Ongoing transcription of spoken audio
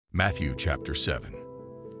Matthew chapter 7,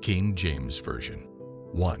 King James Version.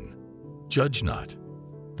 1. Judge not,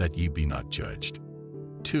 that ye be not judged.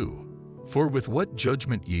 2. For with what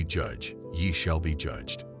judgment ye judge, ye shall be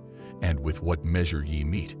judged, and with what measure ye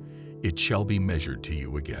mete, it shall be measured to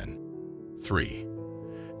you again. 3.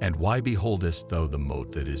 And why beholdest thou the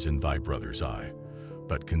mote that is in thy brother's eye,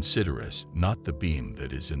 but considerest not the beam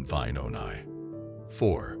that is in thine own eye?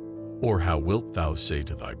 4. Or how wilt thou say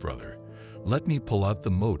to thy brother, Let me pull out the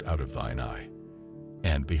mote out of thine eye,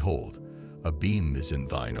 and behold, a beam is in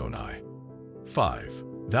thine own eye? 5.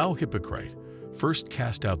 Thou hypocrite, first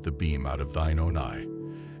cast out the beam out of thine own eye,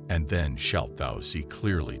 and then shalt thou see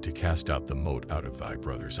clearly to cast out the mote out of thy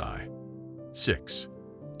brother's eye. 6.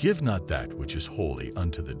 Give not that which is holy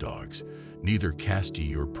unto the dogs, neither cast ye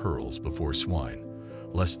your pearls before swine,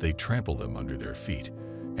 lest they trample them under their feet,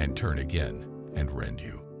 and turn again, and rend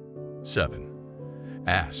you. 7.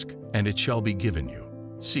 Ask, and it shall be given you.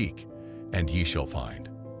 Seek, and ye shall find.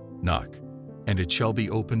 Knock, and it shall be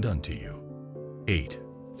opened unto you. 8.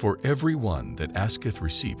 For every one that asketh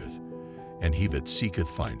receiveth, and he that seeketh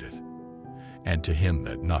findeth, and to him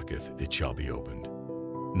that knocketh it shall be opened.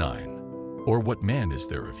 9. Or what man is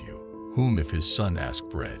there of you, whom if his son ask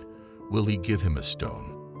bread, will he give him a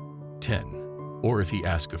stone? 10. Or if he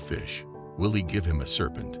ask a fish, will he give him a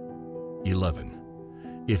serpent? 11.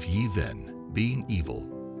 If ye then, being evil,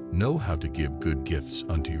 know how to give good gifts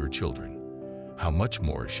unto your children, how much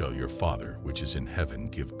more shall your Father which is in heaven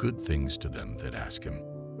give good things to them that ask him?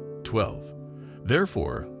 12.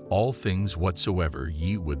 Therefore, all things whatsoever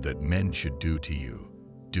ye would that men should do to you,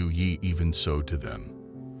 do ye even so to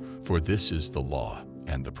them. For this is the law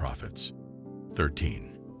and the prophets.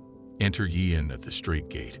 13. Enter ye in at the strait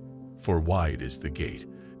gate, for wide is the gate,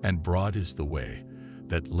 and broad is the way,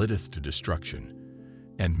 that leadeth to destruction,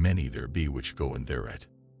 and many there be which go in thereat.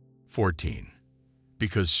 14.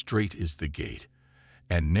 Because strait is the gate,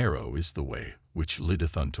 and narrow is the way which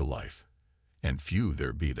leadeth unto life, and few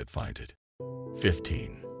there be that find it.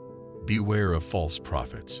 15. Beware of false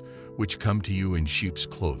prophets, which come to you in sheep's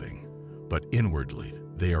clothing, but inwardly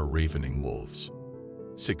they are ravening wolves.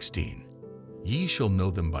 16. Ye shall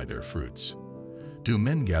know them by their fruits. Do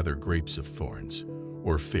men gather grapes of thorns,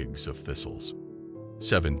 or figs of thistles?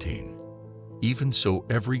 17. Even so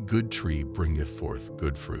every good tree bringeth forth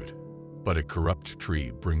good fruit, but a corrupt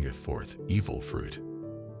tree bringeth forth evil fruit.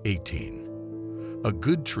 18. A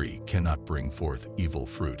good tree cannot bring forth evil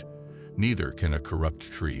fruit, neither can a corrupt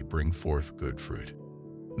tree bring forth good fruit.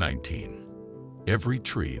 19. Every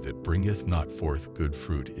tree that bringeth not forth good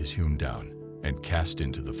fruit is hewn down, and cast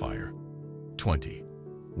into the fire. 20.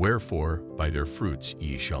 Wherefore by their fruits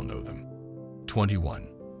ye shall know them. 21.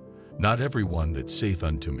 Not every one that saith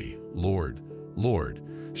unto me, Lord, Lord,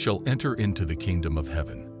 shall enter into the kingdom of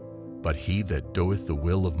heaven, but he that doeth the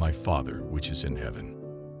will of my Father which is in heaven.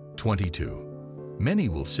 22. Many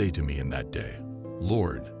will say to me in that day,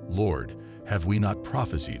 Lord, Lord, have we not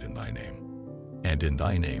prophesied in thy name? And in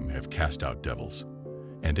thy name have cast out devils,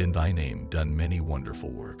 and in thy name done many wonderful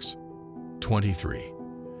works. 23.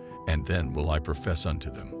 And then will I profess unto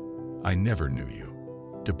them, I never knew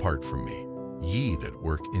you. Depart from me, ye that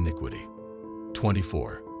work iniquity.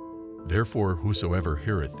 24. Therefore whosoever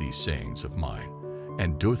heareth these sayings of mine,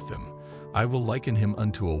 and doeth them, I will liken him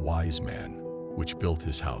unto a wise man, which built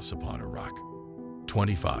his house upon a rock.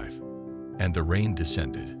 25. And the rain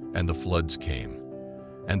descended, and the floods came,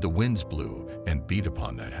 and the winds blew and beat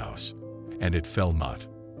upon that house, and it fell not,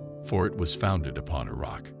 for it was founded upon a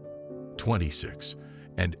rock. 26.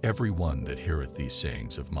 And every one that heareth these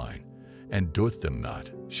sayings of mine, and doeth them not,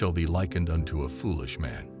 shall be likened unto a foolish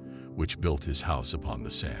man, which built his house upon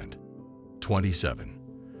the sand. 27.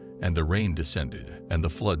 And the rain descended, and the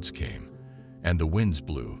floods came, and the winds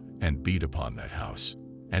blew and beat upon that house,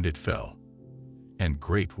 and it fell, and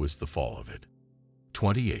great was the fall of it.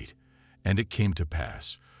 28. And it came to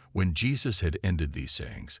pass, when Jesus had ended these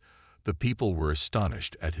sayings, the people were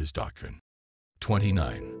astonished at his doctrine.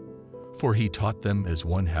 29. For he taught them as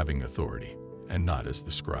one having authority, and not as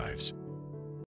the scribes.